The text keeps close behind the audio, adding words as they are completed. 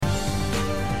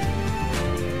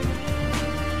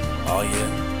Oh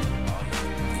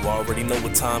yeah, you already know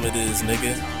what time it is,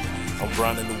 nigga. I'm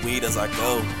grinding the weed as I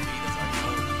go.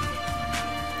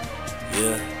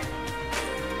 Yeah.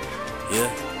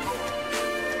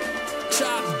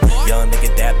 Young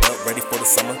nigga dapped up, ready for the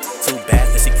summer. Too bad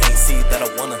that she can't see that I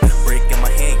wanna. Brick in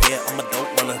my hand, yeah, I'm a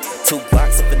dope runner. 2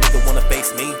 blocks if a nigga wanna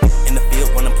face me. In the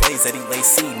field running plays, Eddie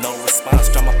Lacy. No response,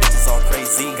 draw my bitches all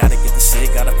crazy. Gotta get the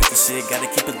shit, gotta fit the shit, gotta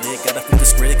keep it lit, gotta flip the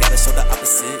script, gotta show the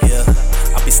opposite, yeah.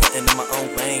 I be stunting in my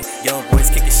own lane. Young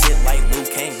Royce kicking shit like Luke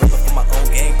Kane. Ripping from my own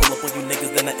game, pull up on you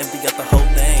niggas, then I empty out the whole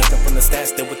thing. Jumping from the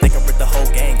stats, they would think I ripped the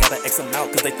whole gang. Gotta X them out,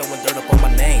 cause they throwing dirt up on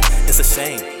my name. It's a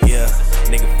shame, yeah.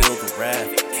 Nigga feel the wrath.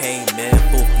 Came in,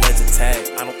 full-fledged attack.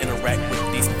 I don't interact with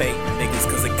these fake niggas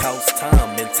cause it costs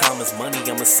time. And time is money,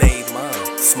 I'ma save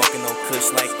mine. Smoking on kush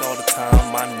like all the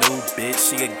time. My new bitch,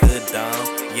 she a good dime.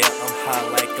 Yeah, I'm high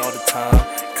like all the time.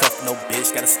 Cuff no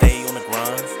bitch, gotta stay on the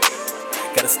grind.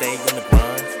 Gotta stay on the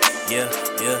grind. Yeah.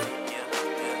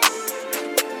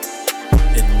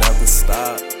 It never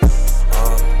stops.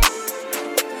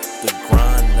 The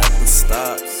grind never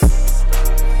stops.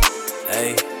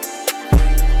 Hey.